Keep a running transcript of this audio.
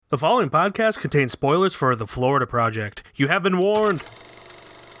The following podcast contains spoilers for The Florida Project. You have been warned.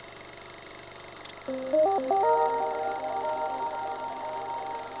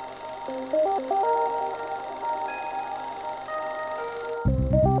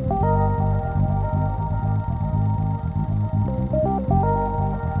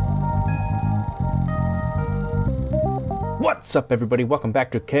 What's up, everybody? Welcome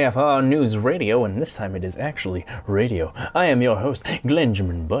back to KFR News Radio, and this time it is actually radio. I am your host,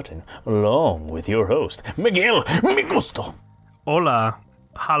 Glenjamin Button, along with your host, Miguel Migusto. Hola.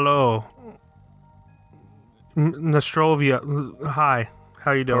 Hello. Nostrovia. Hi.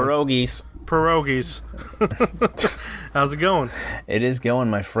 How you doing? Pierogies. How's it going? It is going,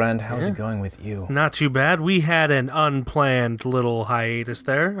 my friend. How's it going with you? Not too bad. We had an unplanned little hiatus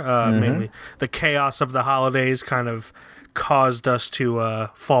there. Mainly the chaos of the holidays kind of caused us to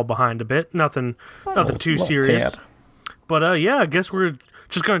fall behind a bit. Nothing too serious. Sad. But yeah, I guess we're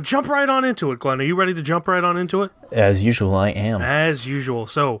just going to jump right on into it, Glenn. Are you ready to jump right on into it? As usual, I am. As usual.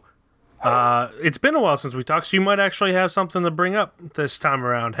 So, it's been a while since we talked, so you might actually have something to bring up this time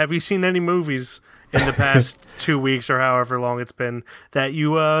around. Have you seen any movies in the past 2 weeks or however long it's been that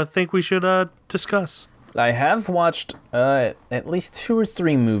you think we should discuss? I have watched at least 2 or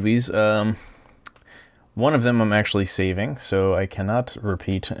 3 movies. One of them I'm actually saving, so I cannot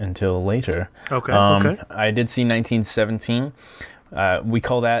repeat until later. Okay, okay. I did see 1917. We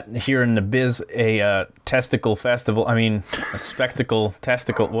call that here in the biz a testicle festival. I mean, a spectacle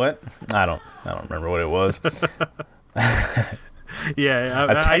testicle. What? I don't remember what it was. Yeah,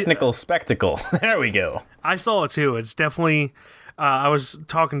 a technical spectacle. There we go. I saw it too. It's definitely. I was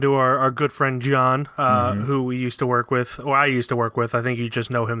talking to our good friend John, who we used to work with, or I used to work with. I think you just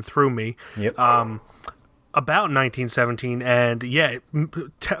know him through me. Yep. About 1917, and yeah,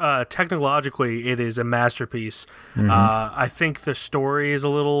 technologically, it is a masterpiece. I think the story is a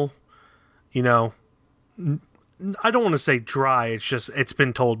little, I don't want to say dry. It's just it's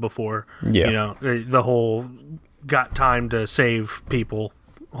been told before. Yeah. The whole got time to save people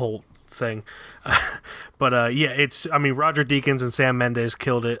whole thing. But yeah, Roger Deakins and Sam Mendes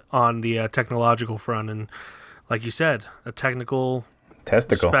killed it on the technological front, and like you said, a technical.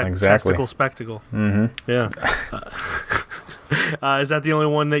 Testicle, exactly. Testicle spectacle. Yeah. Is that the only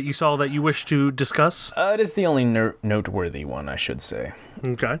one that you saw that you wish to discuss? It is the only noteworthy one, I should say.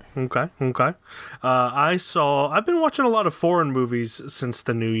 Okay. I've been watching a lot of foreign movies since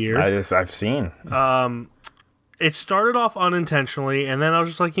the new year. I've seen. It started off unintentionally, and then I was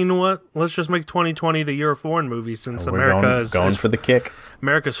just like, you know what? Let's just make 2020 the year of foreign movies since America is going for the kick.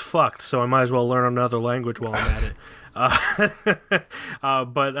 America's fucked, so I might as well learn another language while I'm at it.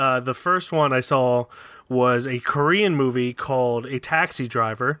 But the first one I saw was a Korean movie called A Taxi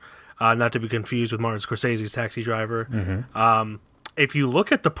Driver, not to be confused with Martin Scorsese's Taxi Driver. If you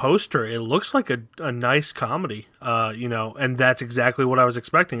look at the poster, it looks like a nice comedy, and that's exactly what I was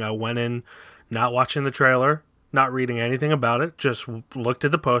expecting. I went in not watching the trailer, not reading anything about it, just looked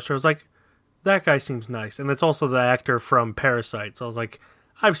at the poster. I was like, that guy seems nice. And it's also the actor from Parasite. So I was like,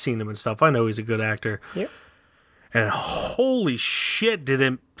 I've seen him and stuff. I know he's a good actor. Yep. And holy shit,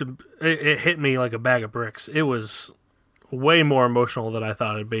 it hit me like a bag of bricks. It was way more emotional than I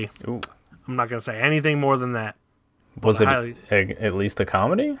thought it'd be. Ooh. I'm not going to say anything more than that. Was it at least a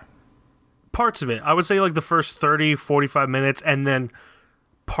comedy? Parts of it. I would say like the first 30, 45 minutes, and then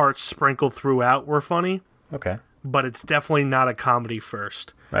parts sprinkled throughout were funny. Okay. But it's definitely not a comedy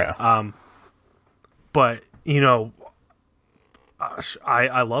first. Yeah. But,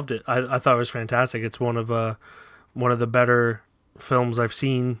 I loved it. I thought it was fantastic. It's one of the better films I've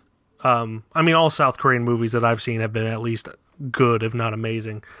seen. All South Korean movies that I've seen have been at least good, if not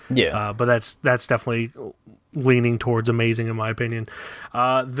amazing. Yeah. But that's definitely leaning towards amazing, in my opinion.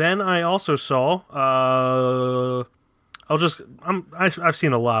 Then I also saw. I've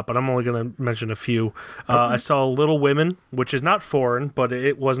seen a lot, but I'm only going to mention a few. I saw Little Women, which is not foreign, but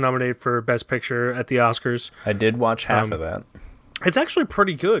it was nominated for Best Picture at the Oscars. I did watch half of that. It's actually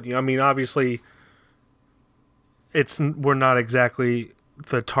pretty good. Obviously, we're not exactly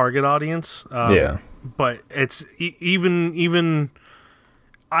the target audience. Yeah. But it's even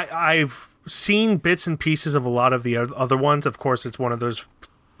I've seen bits and pieces of a lot of the other ones. Of course, it's one of those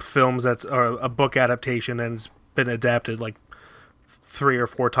films that's a book adaptation and it's been adapted like 3 or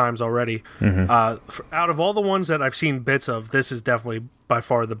 4 times already. Out of all the ones that I've seen bits of, this is definitely by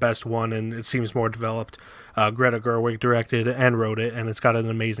far the best one, and it seems more developed. Greta Gerwig directed and wrote it, and it's got an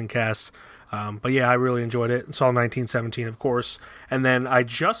amazing cast. But yeah, I really enjoyed it. Saw 1917, of course. And then I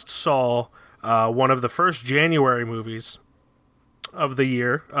just saw one of the first January movies of the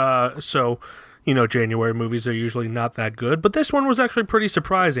year. So January movies are usually not that good, but this one was actually pretty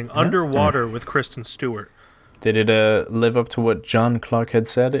surprising. Underwater with Kristen Stewart. Did it live up to what John Clark had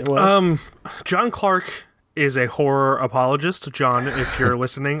said it was? John Clark is a horror apologist. John, if you're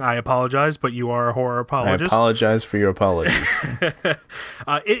listening, I apologize, but you are a horror apologist. I apologize for your apologies.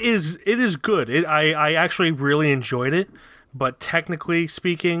 It is good. I actually really enjoyed it, but technically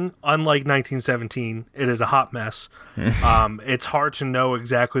speaking, unlike 1917, it is a hot mess. It's hard to know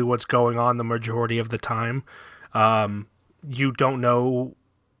exactly what's going on the majority of the time. You don't know.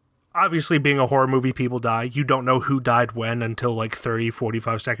 Obviously, being a horror movie, people die. You don't know who died when until like 30,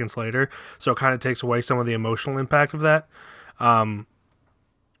 45 seconds later. So it kind of takes away some of the emotional impact of that. But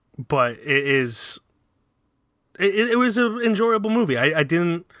it was an enjoyable movie. I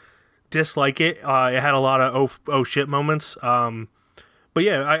didn't dislike it. It had a lot of oh shit moments. But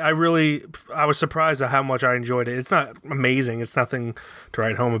yeah, I was surprised at how much I enjoyed it. It's not amazing. It's nothing to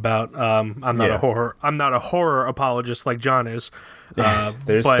write home about. I'm not a horror apologist like John is.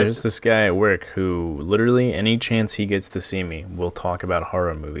 There's this guy at work who literally any chance he gets to see me will talk about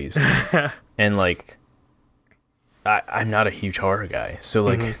horror movies. And like I'm not a huge horror guy. So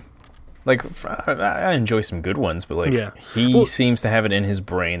I enjoy some good ones, but he seems to have it in his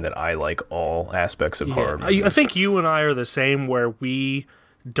brain that I like all aspects of horror movies. I think you and I are the same, where we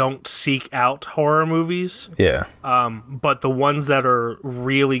don't seek out horror movies. Yeah. But the ones that are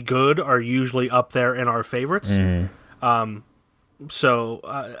really good are usually up there in our favorites. So,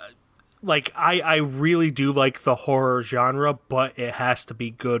 I really do like the horror genre, but it has to be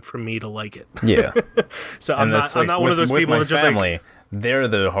good for me to like it. Yeah. So I'm not one of those people that just family, they're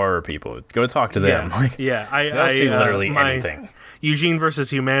the horror people. Go talk to them. I see literally anything. Eugene versus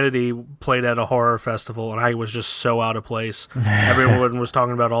Humanity played at a horror festival, and I was just so out of place. Everyone was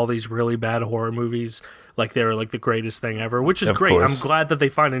talking about all these really bad horror movies, like they were like the greatest thing ever, which is great. Course. I'm glad that they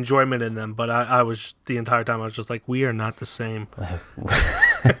find enjoyment in them, but I was, the entire time I was just like, we are not the same.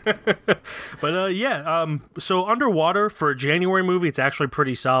 But so Underwater, for a January movie, it's actually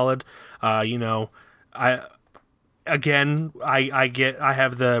pretty solid. I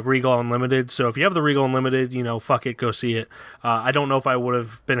have the Regal Unlimited, so if you have the Regal Unlimited, fuck it, go see it. I don't know if I would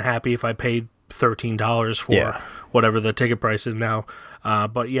have been happy if I paid $13 for whatever the ticket price is now.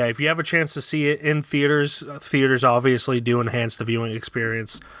 But yeah, if you have a chance to see it in theaters obviously do enhance the viewing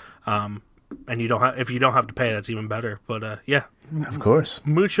experience. And if you don't have to pay, that's even better. But yeah, of course,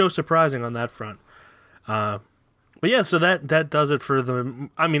 mucho surprising on that front. But yeah, so that does it for the.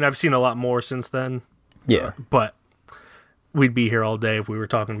 I mean, I've seen a lot more since then. Yeah, but we'd be here all day if we were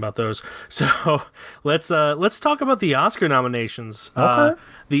talking about those. So let's talk about the Oscar nominations. Okay.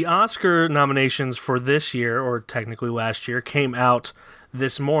 The Oscar nominations for this year, or technically last year, came out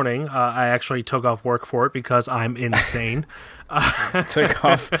this morning. I actually took off work for it because I'm insane. Took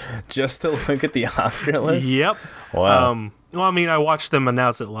off just to look at the Oscar list? Yep. Wow. Well, I mean, I watched them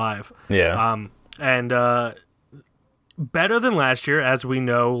announce it live. Yeah. And better than last year. As we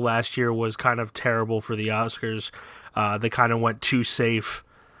know, last year was kind of terrible for the Oscars. They kind of went too safe.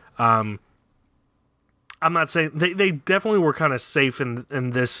 I'm not saying they definitely were kind of safe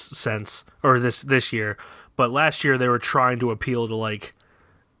in this sense, or this year, but last year they were trying to appeal to like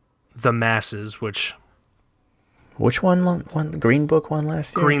the masses, which one Green Book won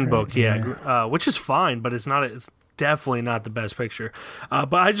last year? Green Book, yeah. Which is fine, but it's definitely not the best picture.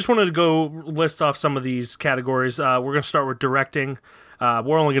 But I just wanted to go list off some of these categories. We're going to start with directing.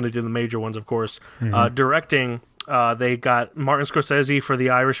 We're only going to do the major ones, of course. Directing, they got Martin Scorsese for The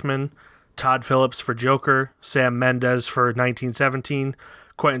Irishman, Todd Phillips for Joker, Sam Mendes for 1917,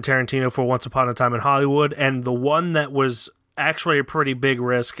 Quentin Tarantino for Once Upon a Time in Hollywood, and the one that was actually a pretty big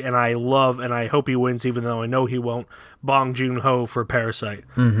risk, and I love and I hope he wins even though I know he won't, Bong Joon-ho for Parasite.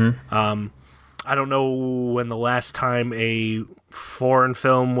 I don't know when the last time a foreign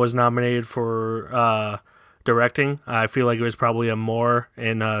film was nominated for directing. I feel like it was probably a more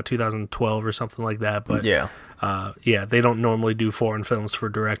in 2012 or something like that, but they don't normally do foreign films for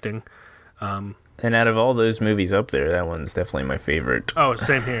directing. And out of all those movies up there, that one's definitely my favorite. Oh,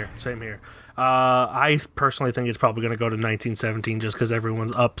 same here. I personally think it's probably going to go to 1917 just because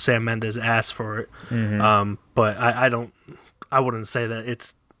everyone's up Sam Mendes' ass for it. But I wouldn't say that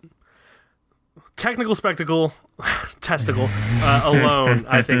it's technical spectacle, testicle alone.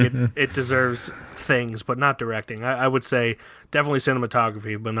 I think it deserves things, but not directing. I would say definitely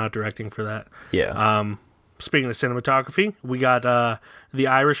cinematography, but not directing for that. Yeah. Speaking of cinematography, we got The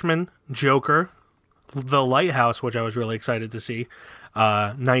Irishman, Joker, The Lighthouse, which I was really excited to see,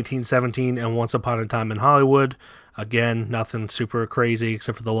 1917, and Once Upon a Time in Hollywood. Again, nothing super crazy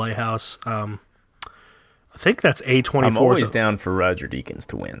except for The Lighthouse. I think that's A24. I'm always down for Roger Deakins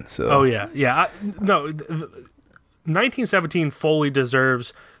to win. So. Oh yeah. No, 1917 fully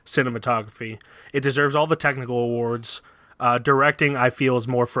deserves cinematography. It deserves all the technical awards. Directing, I feel, is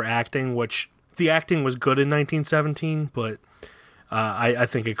more for acting, which the acting was good in 1917, but I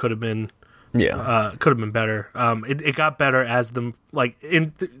think it could have been. Yeah, could have been better. It got better as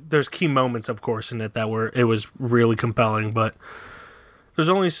there's key moments, of course, in it it was really compelling, but there's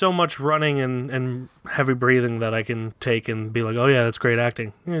only so much running and heavy breathing that I can take and be like, oh yeah, that's great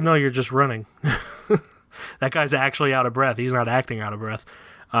acting. No, you're just running. That guy's actually out of breath. He's not acting out of breath.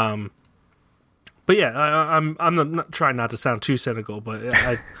 But yeah, I'm not trying not to sound too cynical, but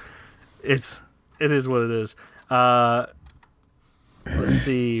it is what it is. Let's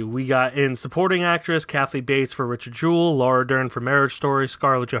see. We got in supporting actress Kathy Bates for Richard Jewell, Laura Dern for Marriage Story,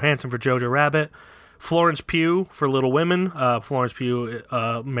 Scarlett Johansson for Jojo Rabbit, Florence Pugh for Little Women. Florence Pugh,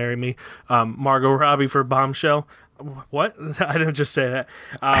 Marry Me. Margot Robbie for Bombshell. What? I didn't just say that.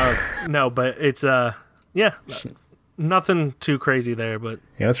 No, but it's nothing too crazy there. But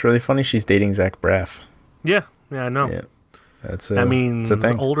it's really funny. She's dating Zach Braff. Yeah, I know. Yeah. That means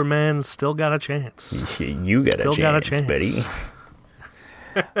the older man's still got a chance. You got a chance, buddy.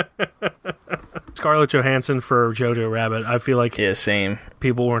 Scarlett Johansson for Jojo Rabbit. I feel like same.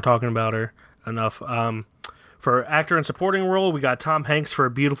 People weren't talking about her enough. For actor in supporting role, we got Tom Hanks for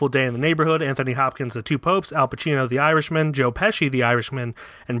A Beautiful Day in the Neighborhood, Anthony Hopkins, The Two Popes, Al Pacino, The Irishman, Joe Pesci, The Irishman,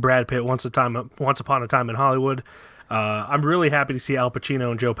 and Brad Pitt, Once Upon a Time in Hollywood. I'm really happy to see Al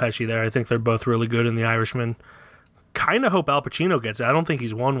Pacino and Joe Pesci there. I think they're both really good in The Irishman. Kind of hope Al Pacino gets it. I don't think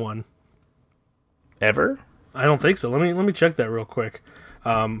he's won one. Ever? I don't think so. Let me check that real quick.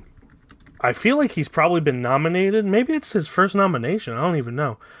 I feel like he's probably been nominated. Maybe it's his first nomination. I don't even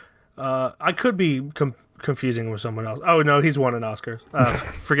know. I could be confusing with someone else. Oh, no, he's won an Oscar.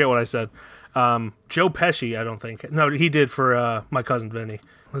 Forget what I said. Joe Pesci, I don't think. No, he did for My Cousin Vinny.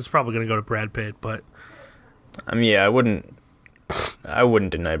 It's probably going to go to Brad Pitt, but... I wouldn't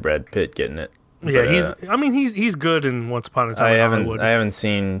deny Brad Pitt getting it. Yeah, but, he's good in Once Upon a Time in Hollywood. I haven't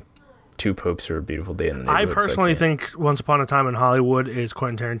seen Two Popes or A Beautiful Day in the Neighborhood. I personally think Once Upon a Time in Hollywood is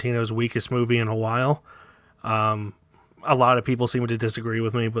Quentin Tarantino's weakest movie in a while. A lot of people seem to disagree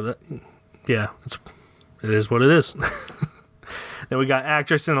with me, but it is what it is. Then we got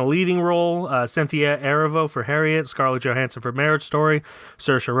actress in a leading role, Cynthia Erivo for Harriet, Scarlett Johansson for Marriage Story,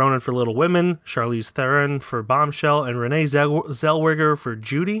 Saoirse Ronan for Little Women, Charlize Theron for Bombshell, and Renee Zellweger for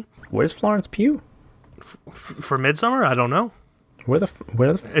Judy. Where's Florence Pugh? For Midsommar? I don't know. Where the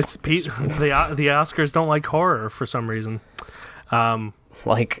it's Pete. The Oscars don't like horror for some reason.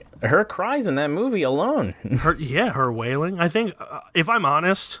 Like her cries in that movie alone. Her wailing. I think, if I'm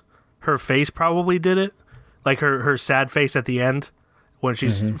honest, her face probably did it. Like her sad face at the end when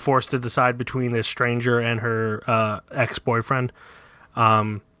she's forced to decide between a stranger and her ex-boyfriend.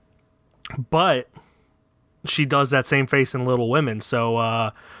 But she does that same face in Little Women.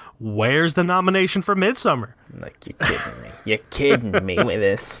 So where's the nomination for Midsommar? Like, you're kidding me. You're kidding me with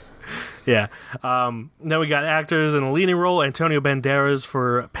this. Yeah. Then we got actors in a leading role: Antonio Banderas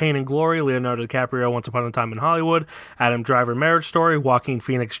for Pain and Glory, Leonardo DiCaprio, Once Upon a Time in Hollywood, Adam Driver, Marriage Story, Joaquin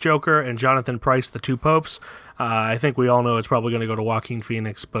Phoenix, Joker, and Jonathan Pryce, The Two Popes. I think we all know it's probably going to go to Joaquin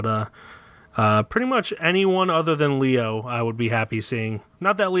Phoenix, but pretty much anyone other than Leo I would be happy seeing.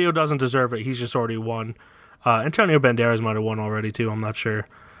 Not that Leo doesn't deserve it, he's just already won. Antonio Banderas might have won already too, I'm not sure.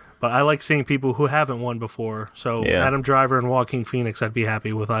 But I like seeing people who haven't won before. So Adam Driver and Joaquin Phoenix, I'd be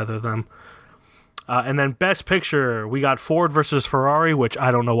happy with either of them. And then Best Picture, we got Ford versus Ferrari, which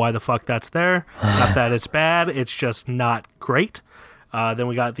I don't know why the fuck that's there. Not that it's bad, it's just not great. Then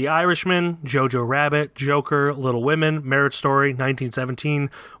we got The Irishman, Jojo Rabbit, Joker, Little Women, Marriage Story,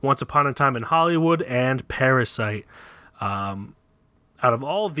 1917, Once Upon a Time in Hollywood, and Parasite. Out of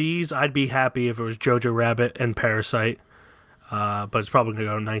all of these, I'd be happy if it was Jojo Rabbit and Parasite. But it's probably going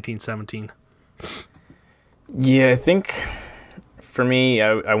to go to 1917. Yeah, I think for me,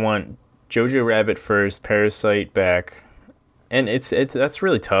 I want Jojo Rabbit first, Parasite back. And that's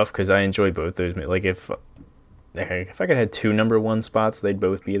really tough because I enjoy both those. Like, if I could have two number one spots, they'd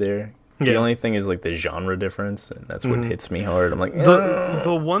both be there. Yeah. The only thing is, like, the genre difference, and that's what hits me hard. I'm like,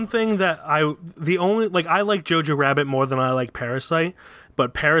 the one thing that I like Jojo Rabbit more than I like Parasite,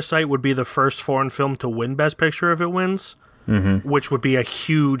 but Parasite would be the first foreign film to win Best Picture if it wins. Which would be a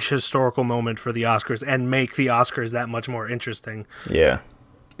huge historical moment for the Oscars and make the Oscars that much more interesting. Yeah.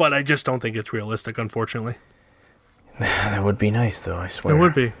 But I just don't think it's realistic, unfortunately. That would be nice, though, I swear. It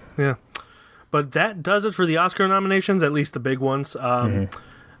would be, yeah. But that does it for the Oscar nominations, at least the big ones.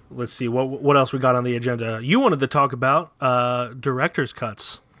 Let's see, what else we got on the agenda? You wanted to talk about director's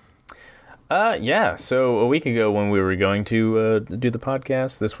cuts. Yeah. So a week ago when we were going to do the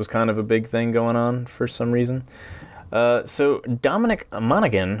podcast, this was kind of a big thing going on for some reason. So Dominic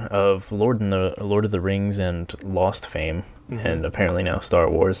Monaghan of Lord of the Rings and Lost fame, and apparently now Star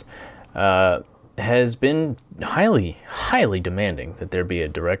Wars, has been highly, highly demanding that there be a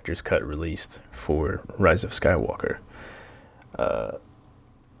director's cut released for Rise of Skywalker.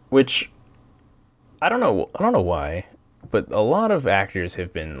 Which I don't know why. But a lot of actors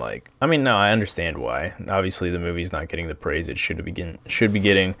have been like, I mean, no, I understand why. Obviously, the movie's not getting the praise it should be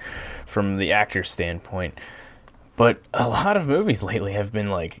getting from the actor's standpoint. But a lot of movies lately have been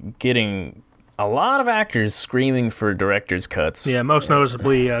like getting a lot of actors screaming for director's cuts. Yeah, most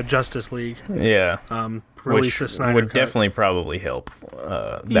noticeably Justice League. Yeah, Release the Snyder would cut. definitely probably help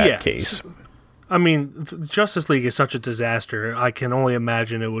that case. I mean, Justice League is such a disaster. I can only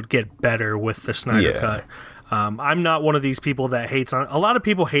imagine it would get better with the Snyder cut. I'm not one of these people that hates on... A lot of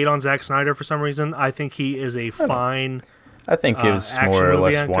people hate on Zack Snyder for some reason. I think he is a fine... I think it was more or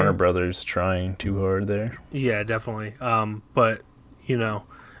less actor. Warner Brothers trying too hard there. Yeah, definitely. But,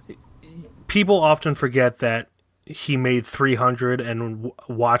 people often forget that he made 300 and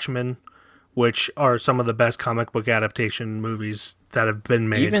Watchmen, which are some of the best comic book adaptation movies that have been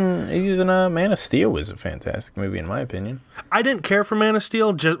made. Even Man of Steel was a fantastic movie, in my opinion. I didn't care for Man of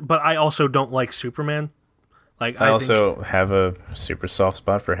Steel, but I also don't like Superman. Like I also have a super soft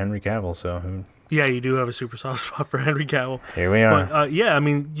spot for Henry Cavill, so... Yeah, you do have a super soft spot for Henry Cavill. Here we are. But, I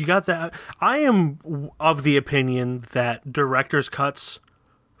mean, you got that. I am of the opinion that director's cuts,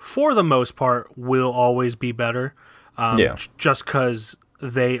 for the most part, will always be better. Just because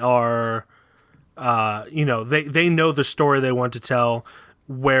they are, they know the story they want to tell,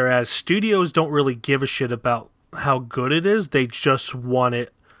 whereas studios don't really give a shit about how good it is. They just want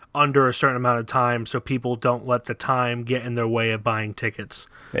it under a certain amount of time so people don't let the time get in their way of buying tickets.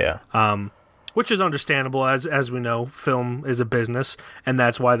 Yeah. Which is understandable, as we know, film is a business, and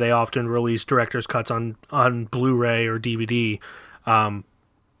that's why they often release director's cuts on Blu-ray or DVD. But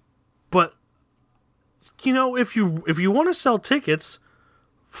if you want to sell tickets,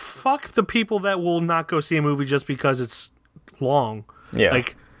 fuck the people that will not go see a movie just because it's long. Yeah.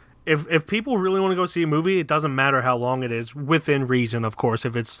 Like, if people really want to go see a movie, it doesn't matter how long it is, within reason, of course.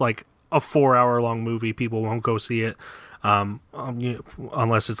 If it's like a 4-hour-long movie, people won't go see it.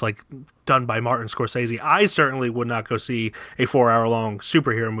 Unless it's like done by Martin Scorsese. I certainly would not go see a 4-hour-long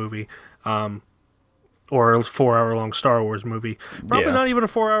superhero movie, or a 4-hour-long Star Wars movie. Probably not even a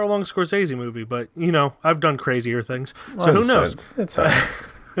 4-hour-long Scorsese movie, but I've done crazier things. So who knows? It's all right.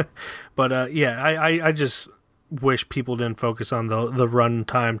 But I just wish people didn't focus on the run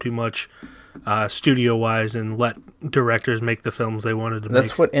time too much, studio wise, and let directors make the films they wanted to make.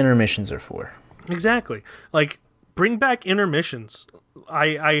 That's what intermissions are for. Exactly. Like, bring back intermissions.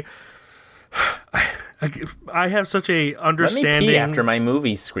 I have such a understanding. Let me pee after my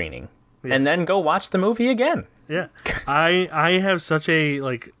movie screening, and then go watch the movie again. Yeah, I have such a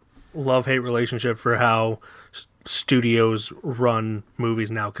love-hate relationship for how studios run movies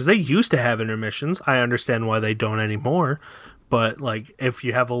now, because they used to have intermissions. I understand why they don't anymore, but if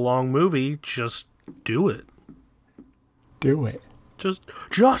you have a long movie, just do it. Do it. Just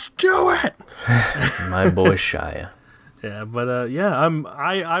do it. My boy Shia. Yeah, but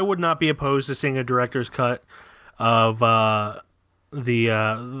I would not be opposed to seeing a director's cut of the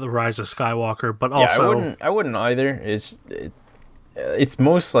Rise of Skywalker, but also I wouldn't either. It's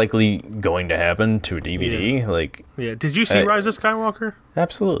most likely going to happen to a DVD. Yeah. Did you see Rise of Skywalker?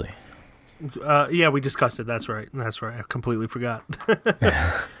 Absolutely. Yeah, we discussed it. That's right. I completely forgot.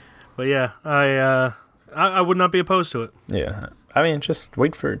 But yeah, I would not be opposed to it. Yeah. I mean, just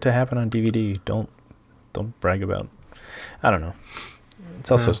wait for it to happen on DVD. Don't brag about. I don't know. It's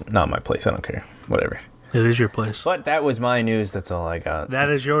also not my place. I don't care. Whatever. It is your place. But that was my news. That's all I got. That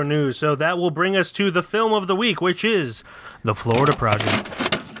is your news. So that will bring us to the film of the week, which is The Florida Project.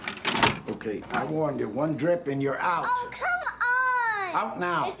 Okay, I warned you. One drip and you're out. Oh, come on! Out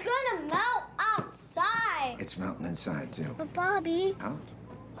now. It's gonna melt outside. It's melting inside, too. But Bobby... Out.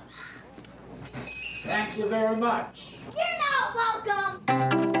 Thank you very much. You're not welcome!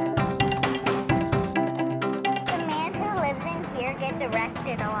 The man who lives in here gets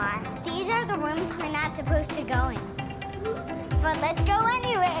arrested a lot. These are the rooms we're not supposed to go in. But let's go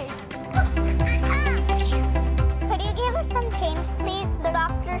anyway. Could you give us some change, please? The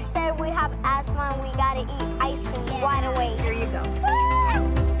doctor said we have asthma and we gotta eat ice cream right away. Here you go.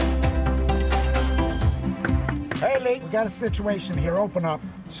 Hey, Lee, we got a situation here. Open up.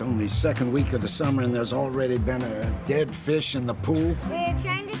 It's only second week of the summer and there's already been a dead fish in the pool. We're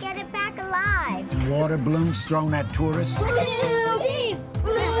trying to get it back alive. Water balloons thrown at tourists. Boobies!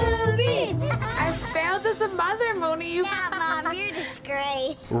 Boobies! mother, Mooney. Yeah, Mom, you're a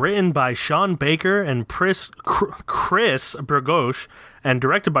disgrace. Written by Sean Baker and Chris Burgos, and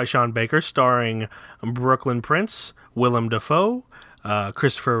directed by Sean Baker, starring Brooklyn Prince, Willem Dafoe,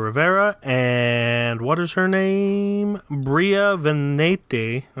 Christopher Rivera, and what is her name? Bria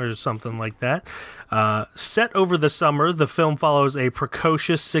Venete, or something like that. Set over the summer, the film follows a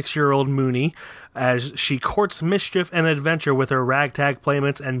precocious 6-year-old Mooney as she courts mischief and adventure with her ragtag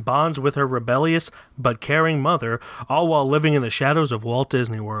playmates and bonds with her rebellious but caring mother, all while living in the shadows of Walt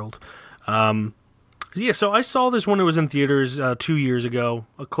Disney World. Yeah, so I saw this when it was in theaters 2 years ago,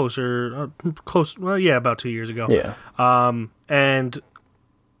 about 2 years ago. Yeah. And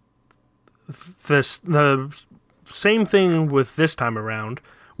the same thing with this time around.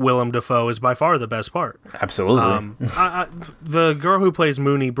 Willem Dafoe is by far the best part. Absolutely. The girl who plays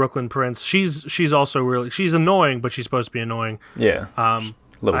Mooney, Brooklyn Prince, she's also she's annoying, but she's supposed to be annoying. Yeah.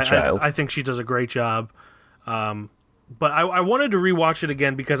 Little child. I think she does a great job. But I wanted to rewatch it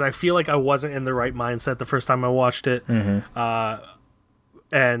again because I feel like I wasn't in the right mindset the first time I watched it. Mm-hmm.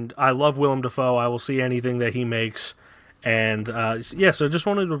 And I love Willem Dafoe. I will see anything that he makes. And so I just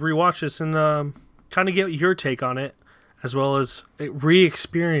wanted to rewatch this and kind of get your take on it, as well as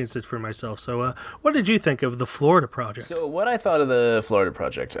re-experience it for myself. So what did you think of the Florida Project? So what I thought of the Florida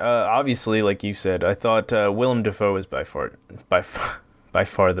Project, obviously, like you said, I thought Willem Dafoe was by far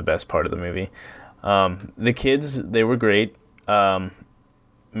the best part of the movie. The kids, they were great.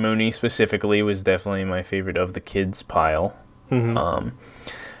 Mooney specifically was definitely my favorite of the kids pile. Mm-hmm.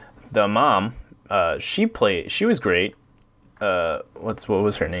 The mom, she was great. What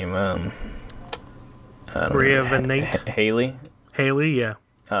was her name? Bria Venate? Haley, yeah.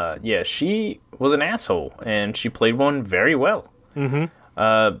 Yeah, she was an asshole, and she played one very well.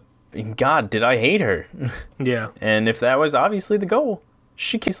 Mm-hmm. God, did I hate her. Yeah. And if that was obviously the goal,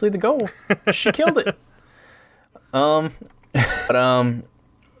 she killed it.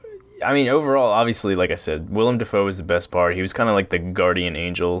 I mean, overall, obviously, like I said, Willem Dafoe was the best part. He was kind of like the guardian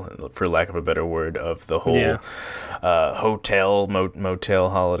angel, for lack of a better word, of the whole hotel, motel,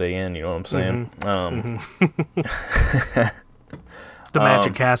 Holiday Inn, you know what I'm saying? Mm-hmm. The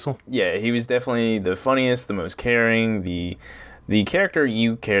Magic Castle. Yeah, he was definitely the funniest, the most caring, the character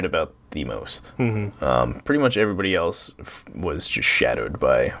you cared about the most. Mm-hmm. Pretty much everybody else was just shadowed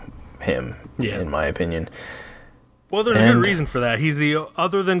by him, in my opinion. Well, there's a good reason for that. He's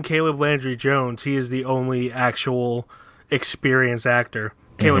other than Caleb Landry Jones, he is the only actual experienced actor.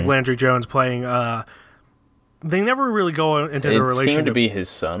 Caleb Landry Jones playing. They never really go into the relationship. It seemed to be his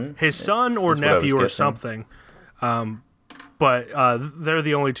son. His son or nephew or something. But they're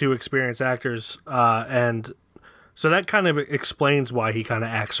the only two experienced actors, and so that kind of explains why he kind of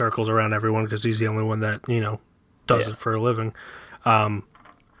acts circles around everyone, because he's the only one that does it for a living.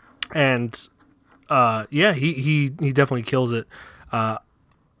 He definitely kills it.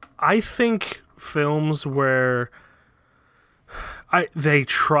 I think films where they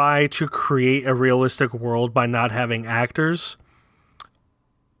try to create a realistic world by not having actors,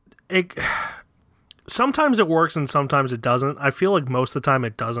 sometimes it works and sometimes it doesn't. I feel like most of the time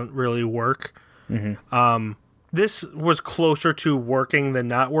it doesn't really work. Mm-hmm. This was closer to working than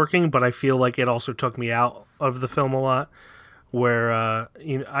not working, but I feel like it also took me out of the film a lot. Where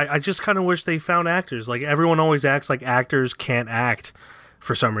I just kind of wish they found actors. Like, everyone always acts like actors can't act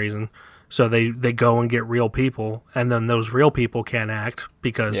for some reason, so they go and get real people, and then those real people can't act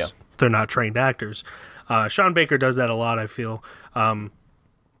because they're not trained actors. Sean Baker does that a lot, I feel.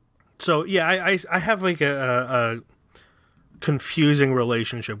 So yeah, I have like a confusing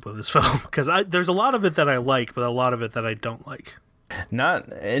relationship with this film, because there's a lot of it that I like, but a lot of it that I don't like. Not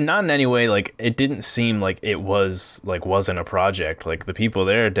in any way, like, it didn't seem like it wasn't a project. Like, the people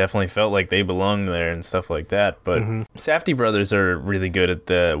there definitely felt like they belonged there and stuff like that. But Safdie brothers are really good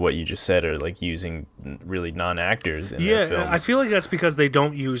at what you just said, or like using really non-actors in their films. I feel like that's because they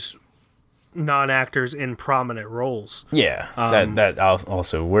don't use non-actors in prominent roles. Yeah, that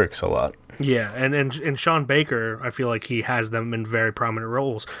also works a lot. Yeah, and Sean Baker, I feel like he has them in very prominent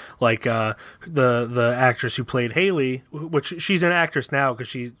roles. Like the actress who played Haley, which she's an actress now because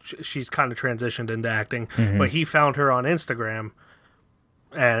she's kind of transitioned into acting, but he found her on Instagram,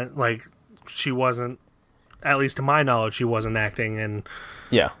 and like, she wasn't, at least to my knowledge, she wasn't acting, and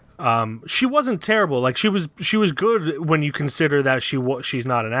she wasn't terrible. Like, she was good when you consider that she's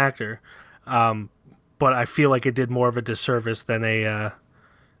not an actor. But I feel like it did more of a disservice than a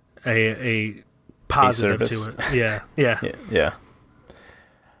positive to it. Yeah.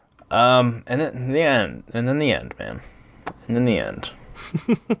 And then the end, man. And then the end.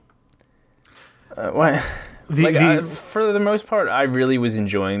 What? For the most part, I really was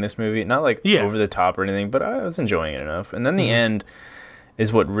enjoying this movie. Not like over the top or anything, but I was enjoying it enough. And then the end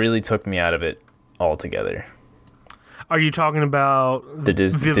is what really took me out of it altogether. Are you talking about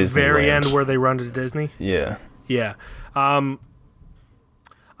the very end where they run to Disney? Yeah. Yeah.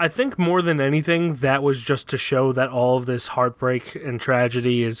 I think more than anything, that was just to show that all of this heartbreak and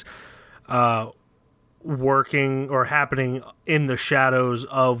tragedy is working or happening in the shadows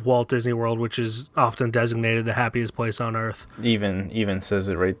of Walt Disney World, which is often designated the happiest place on earth. Even says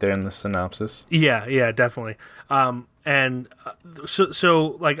it right there in the synopsis. Yeah, definitely.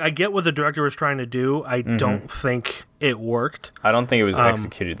 So like, I get what the director was trying to do. I don't think it worked. I don't think it was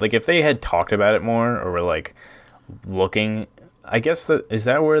executed. Like, if they had talked about it more, or were like looking, I guess is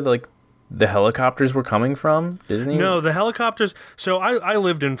that where like the helicopters were coming from? Disney? No, the helicopters. So I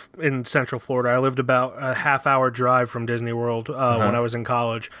lived in Central Florida. I lived about a half-hour drive from Disney World when I was in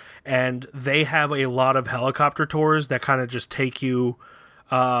college, and they have a lot of helicopter tours that kind of just take you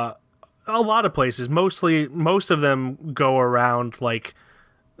a lot of places. Most of them go around like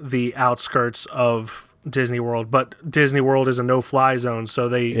the outskirts of Disney World, but Disney World is a no-fly zone, so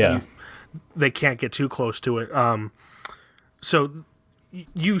they can't get too close to it. So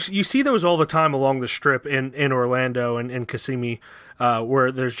you see those all the time along the strip in Orlando and in Kissimmee,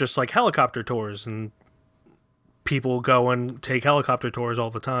 where there's just like helicopter tours and people go and take helicopter tours all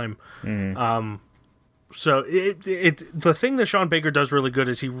the time. So the thing that Sean Baker does really good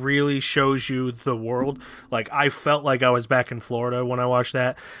is he really shows you the world. Like, I felt like I was back in Florida when I watched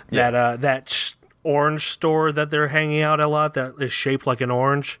that. Yeah. That orange store that they're hanging out a lot that is shaped like an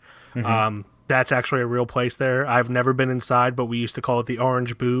orange. That's actually a real place there. I've never been inside, but we used to call it the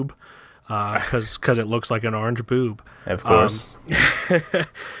Orange Boob because it looks like an orange boob. Of course.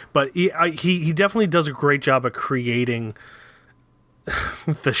 But he definitely does a great job of creating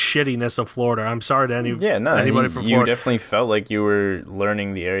the shittiness of Florida. I'm sorry to anybody from Florida. You definitely felt like you were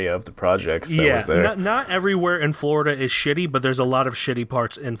learning the area of the projects that was there. Not everywhere in Florida is shitty, but there's a lot of shitty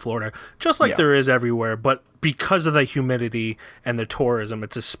parts in Florida, just like there is everywhere. But because of the humidity and the tourism,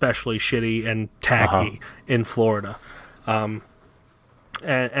 it's especially shitty and tacky in Florida.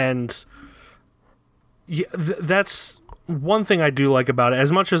 That's one thing I do like about it.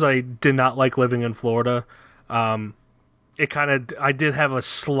 As much as I did not like living in Florida, I did have a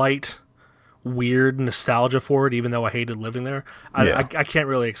slight weird nostalgia for it, even though I hated living there. I can't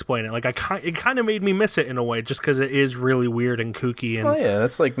really explain it. Like, it kind of made me miss it in a way, just because it is really weird and kooky. And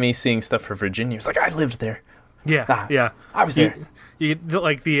that's like me seeing stuff for Virginia. It's like, I lived there. Yeah, yeah. I was there.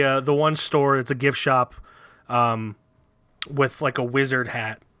 Like the one store, it's a gift shop, with like a wizard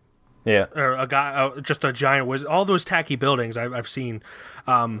hat. Yeah, or a guy, just a giant wizard. All those tacky buildings I've seen.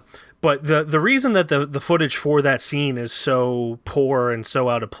 But the reason that the footage for that scene is so poor and so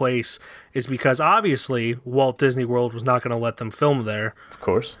out of place is because obviously Walt Disney World was not going to let them film there. Of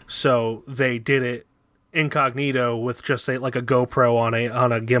course. So they did it incognito with just like a GoPro on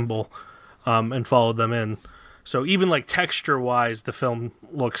a gimbal, and followed them in. So even like texture wise, the film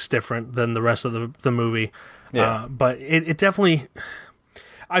looks different than the rest of the movie. Yeah. But it definitely,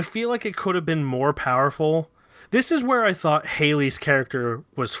 I feel like it could have been more powerful. This is where I thought Haley's character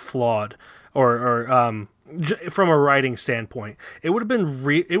was flawed, or from a writing standpoint. It would have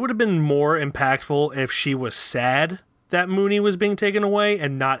been more impactful if she was sad that Mooney was being taken away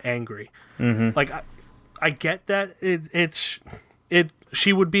and not angry. Like, I get that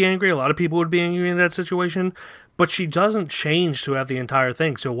she would be angry. A lot of people would be angry in that situation, but she doesn't change throughout the entire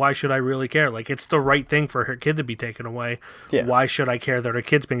thing. So why should I really care? Like, it's the right thing for her kid to be taken away. Yeah. Why should I care that her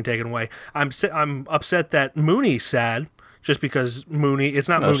kid's being taken away? I'm upset that Mooney's sad just because it's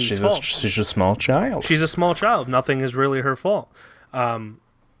not Mooney's fault. She's a small child. She's a small child. Nothing is really her fault.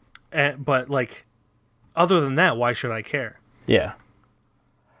 But like, other than that, why should I care? Yeah.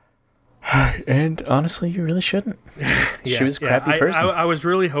 And honestly, you really shouldn't. She was a crappy person. I was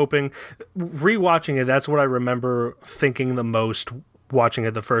really hoping, rewatching it, that's what I remember thinking the most watching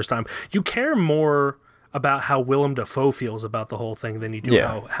it the first time. You care more about how Willem Dafoe feels about the whole thing than you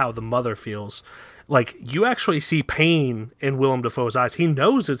do how the mother feels. Like, you actually see pain in Willem Dafoe's eyes. He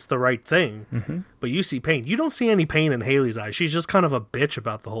knows it's the right thing, but you see pain. You don't see any pain in Haley's eyes. She's just kind of a bitch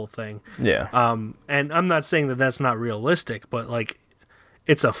about the whole thing. Yeah. And I'm not saying that that's not realistic, but like,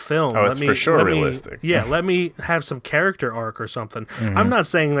 it's a film. Oh, it's for sure realistic. Let me have some character arc or something. I'm not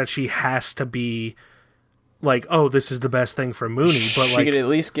saying that she has to be like, oh, this is the best thing for Mooney, but she could at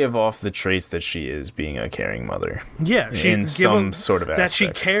least give off the traits that she is being a caring mother. Yeah, in some sort of aspect. That she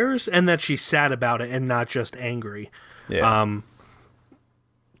cares and that she's sad about it and not just angry. Yeah.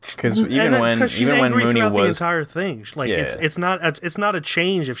 Because even when Mooney throughout the was entire thing, like Yeah. it's not a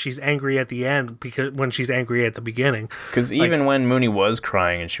change if she's angry at the end because when she's angry at the beginning. Because even when Mooney was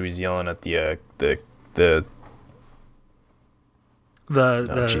crying and she was yelling at the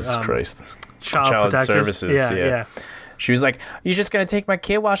Jesus Christ, child protectors. services, yeah. She was like, "You just gonna take my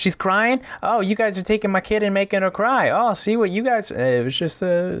kid while she's crying? Oh, you guys are taking my kid and making her cry. Oh, see what you guys." It was just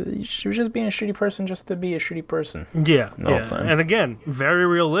she was just being a shitty person just to be a shitty person. Yeah, all the time. And again, very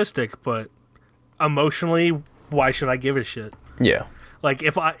realistic, but emotionally, why should I give a shit? Yeah, Like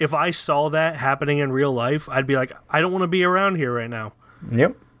if I saw that happening in real life, I'd be like, I don't want to be around here right now.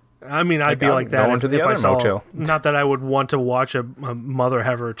 yep. I mean, I'd be I'm like that going to the if I other saw. motel. Not that I would want to watch a mother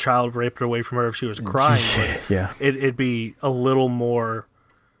have her child raped away from her if she was crying. But Yeah. it'd be a little more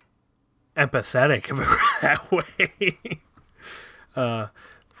empathetic if it were that way.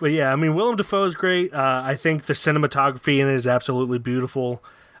 But yeah, I mean, Willem Dafoe is great. I think the cinematography in it is absolutely beautiful.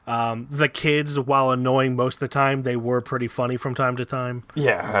 The kids, while annoying most of the time, they were pretty funny from time to time.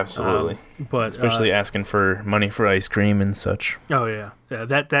 Yeah, absolutely. But Especially asking for money for ice cream and such. oh yeah,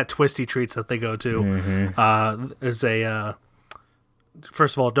 that Twisty Treats that they go to is a.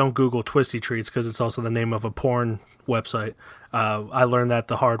 First of all, don't Google Twisty Treats because it's also the name of a porn website. I learned that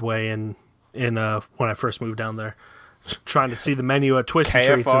the hard way in when I first moved down there, trying to see the menu at Twisty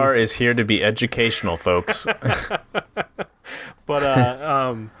Treats. KFR is here to be educational, folks.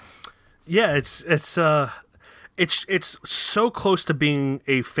 But yeah, it's so close to being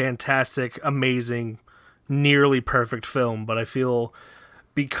a fantastic, amazing, nearly perfect film. But I feel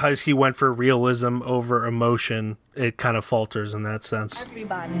because he went for realism over emotion, it kind of falters in that sense.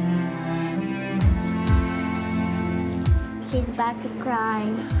 Everybody. She's about to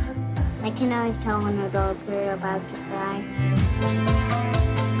cry. I can always tell when adults are about to cry.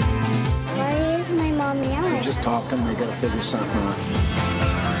 Why is my mom yelling? Just talking, they gotta figure something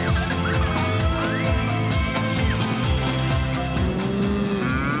out.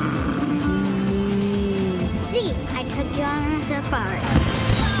 See, I took you on a safari.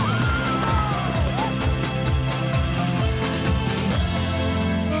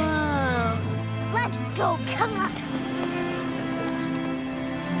 Whoa. Let's go, come on.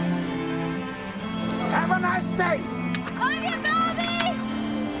 Have a nice day. Love you, Bobby!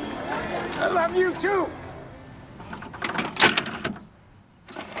 I love you too.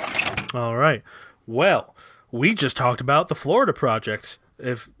 All right. Well, we just talked about the Florida Project.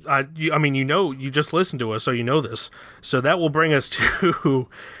 I mean, you just listened to us, so you know this. So that will bring us to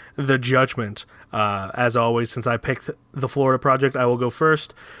the judgment. As always, since I picked the Florida Project, I will go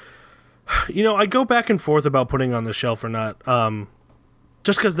first. I go back and forth about putting on the shelf or not.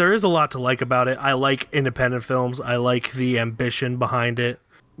 Just because there is a lot to like about it. I like independent films. I like the ambition behind it.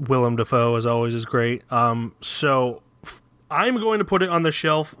 Willem Dafoe, as always, is great. So I'm going to put it on the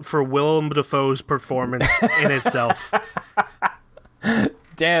shelf for Willem Dafoe's performance in itself.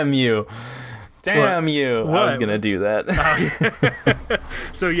 Damn you. Damn you. What? I was going to do that.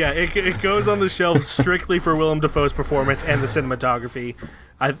 So yeah, it goes on the shelf strictly for Willem Dafoe's performance and the cinematography.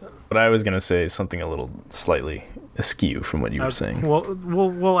 But I was going to say something a little slightly askew from what you were saying.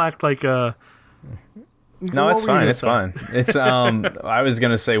 We'll act like No, what it's were you fine. gonna It's say? fine. It's I was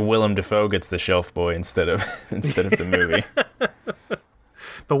gonna say Willem Dafoe gets the shelf boy instead of the movie.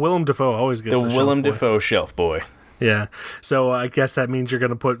 But Willem Dafoe always gets The the Willem shelf boy. Dafoe shelf boy. Yeah. So I guess that means you're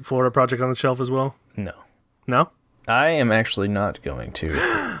going to put Florida Project on the shelf as well? No, No? I am actually not going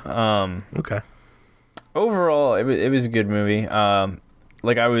to. Okay. Overall, it was a good movie.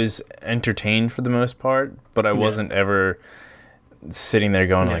 Like I was entertained for the most part, but I wasn't ever sitting there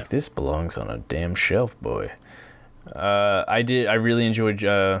going like, "This belongs on a damn shelf, boy." I really enjoyed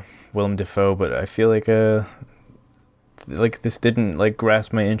Willem Dafoe, but I feel like this didn't like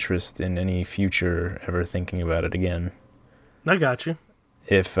grasp my interest in any future ever thinking about it again. I got you.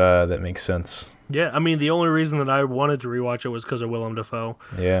 If that makes sense. Yeah, I mean, the only reason that I wanted to rewatch it was because of Willem Dafoe.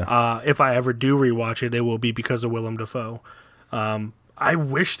 Yeah. If I ever do rewatch it, it will be because of Willem Dafoe. I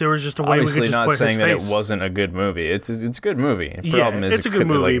wish there was just a way Obviously we could just not put saying his that face. it wasn't a good movie. It's a good movie. The Yeah, problem is it's a it good could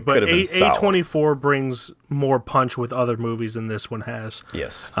have, movie, like, but could have been solid. A24 brings more punch with other movies than this one has.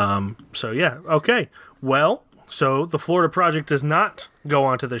 Yes. So yeah, okay. Well, so the Florida Project does not go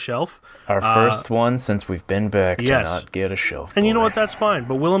onto the shelf. Our first one since we've been back to yes. not get a shelf. And you know boy. what? That's fine.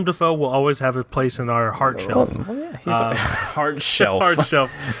 But Willem Dafoe will always have a place in our heart shelf. Well, yeah, he's a hard shelf. Heart shelf.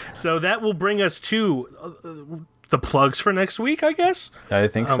 So that will bring us to the plugs for next week, I guess. I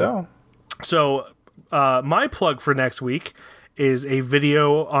think so. So my plug for next week is a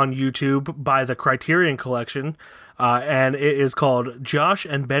video on YouTube by the Criterion Collection, and it is called Josh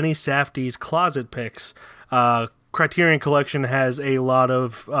and Benny Safdie's Closet Picks. Criterion Collection has a lot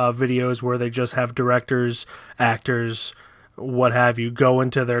of videos where they just have directors, actors, what have you, go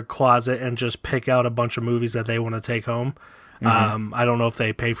into their closet and just pick out a bunch of movies that they want to take home. I don't know if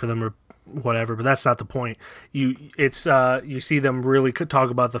they pay for them or whatever, but that's not the point. You see them really talk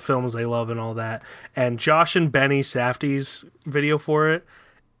about the films they love and all that. And Josh and Benny Safdie's video for it,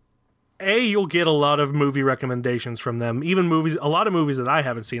 you'll get a lot of movie recommendations from them, even a lot of movies that I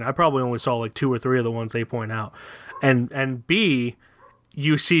haven't seen. I probably only saw like 2 or 3 of the ones they point out. And B,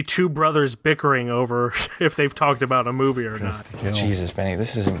 you see two brothers bickering over if they've talked about a movie or not. Jesus, Benny,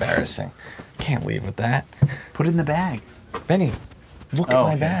 this is embarrassing. Can't leave with that. Put it in the bag. Benny, look at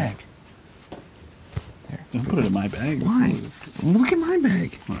my bag. Here. Don't put it in my bag. Why? Look at my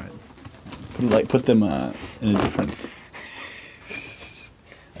bag. All right. Put them in a different...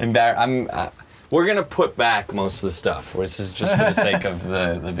 We're gonna put back most of the stuff. This is just for the sake of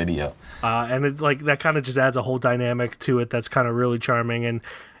the video. And it's like that kind of just adds a whole dynamic to it that's kind of really charming. And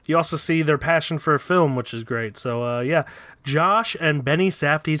you also see their passion for film, which is great. So yeah, Josh and Benny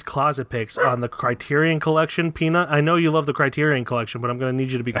Safdie's Closet Picks on the Criterion Collection. Peanut, I know you love the Criterion Collection, but I'm gonna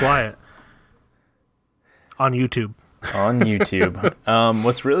need you to be quiet. On YouTube. On YouTube.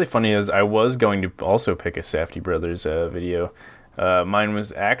 What's really funny is I was going to also pick a Safdie Brothers video. Mine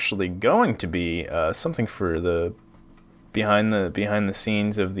was actually going to be something for the behind the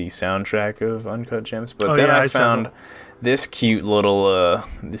scenes of the soundtrack of Uncut Gems, but I found this cute little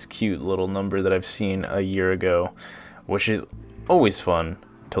number that I've seen a year ago, which is always fun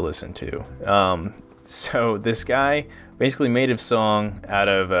to listen to. So this guy basically made a song out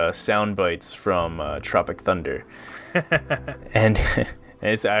of sound bites from Tropic Thunder, and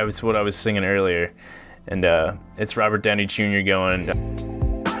it's what I was singing earlier. And it's Robert Downey Jr. going.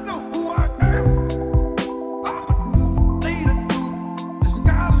 I know who I am. I'm a leader,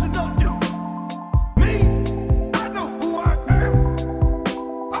 disguised as you. Me, I know who I am.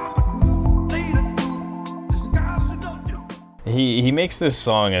 I'm a leader, disguised as you. He makes this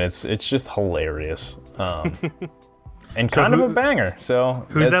song and it's just hilarious, and kind of a banger. So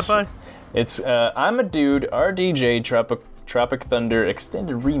who's that by? It's I'm a Dude, RDJ Tropic Thunder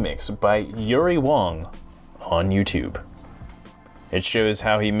Extended Remix by Yuri Wong on YouTube. It shows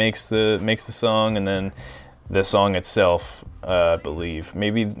how he makes the song and then the song itself, I believe.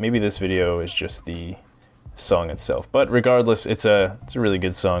 Maybe this video is just the song itself. But regardless, it's a really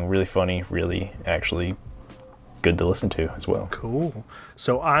good song, really funny, really actually good to listen to as well. Cool.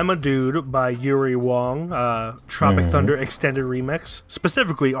 So I'm a Dude by Yuri Wong, Tropic Thunder Extended Remix,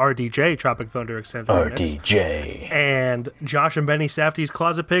 specifically RDJ Tropic Thunder Extended Remix. RDJ. And Josh and Benny Safdie's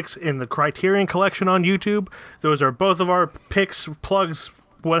Closet Picks in the Criterion Collection on YouTube. Those are both of our picks, plugs,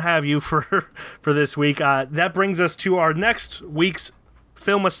 what have you for this week. That brings us to our next week's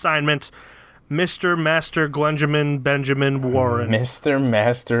film assignment, Mr. Master Glenjamin Benjamin Warren. Mr.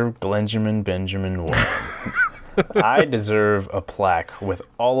 Master Glenjamin Benjamin Warren. I deserve a plaque with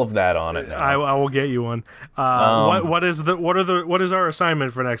all of that on it now. I will get you one. What is our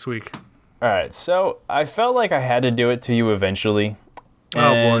assignment for next week? All right, so I felt like I had to do it to you eventually. Oh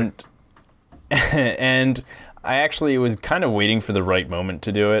boy. And it was kind of waiting for the right moment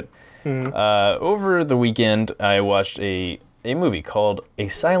to do it. Over the weekend, I watched a movie called A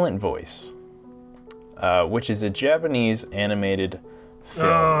Silent Voice, which is a Japanese animated film.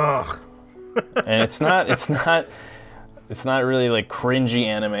 Ugh. And it's not really like cringy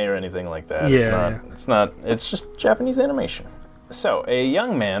anime or anything like that. Yeah. It's just Japanese animation. So a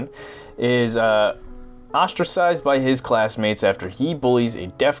young man is ostracized by his classmates after he bullies a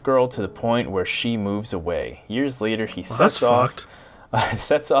deaf girl to the point where she moves away. Years later, he sets off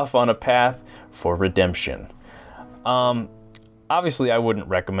on a path for redemption. Obviously, I wouldn't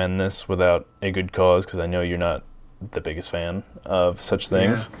recommend this without a good cause, because I know you're not the biggest fan of such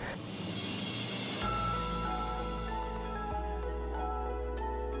things. Yeah.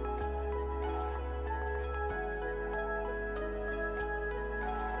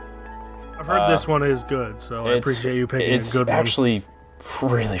 I've heard this one is good, so I appreciate you picking a good one. It's actually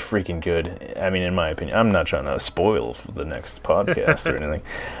really freaking good. I mean, in my opinion. I'm not trying to spoil for the next podcast or anything.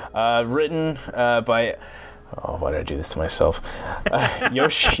 Written by... Oh, why did I do this to myself?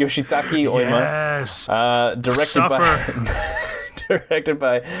 Yoshitaki Oima. Yes. Directed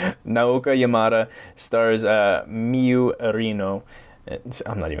by Naoka Yamada. Stars Miyu Arino.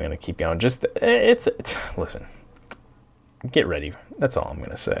 I'm not even going to keep going. Just, listen. Get ready. That's all I'm going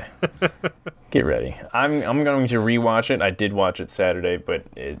to say. Get ready. I'm going to rewatch it. I did watch it Saturday, but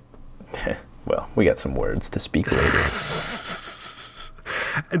well, we got some words to speak later.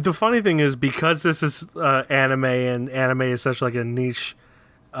 And the funny thing is, because this is anime, and anime is such like a niche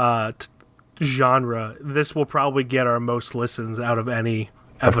genre, this will probably get our most listens out of any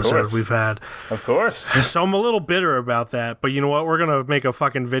episode course. we've had. Of course. So I'm a little bitter about that, but you know what? We're gonna make a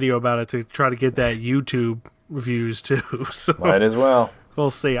fucking video about it to try to get that YouTube views too. So Might as well. we'll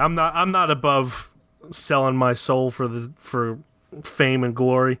see. I'm not above selling my soul for fame and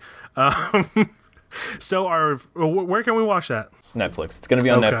glory. So where can we watch that? It's Netflix. It's going to be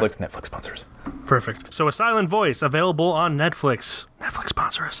on Okay. Netflix. Netflix sponsors. Perfect. So A Silent Voice, available on Netflix. Netflix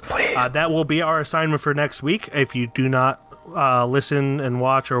sponsor us. Please. That will be our assignment for next week. If you do not listen and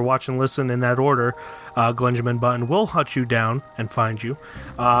watch, or watch and listen in that order, Glenjamin Button will hunt you down and find you.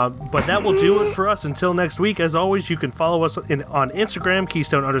 But that will do it for us until next week. As always, you can follow us on Instagram,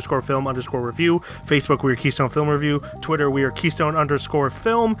 Keystone_Film_Review. Facebook, we are Keystone Film Review. Twitter, we are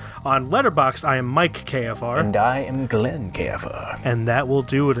Keystone_Film. On Letterboxd, I am Mike KFR. And I am Glenn KFR. And that will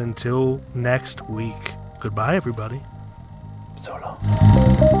do it until next week. Goodbye, everybody. So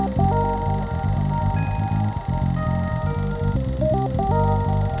long.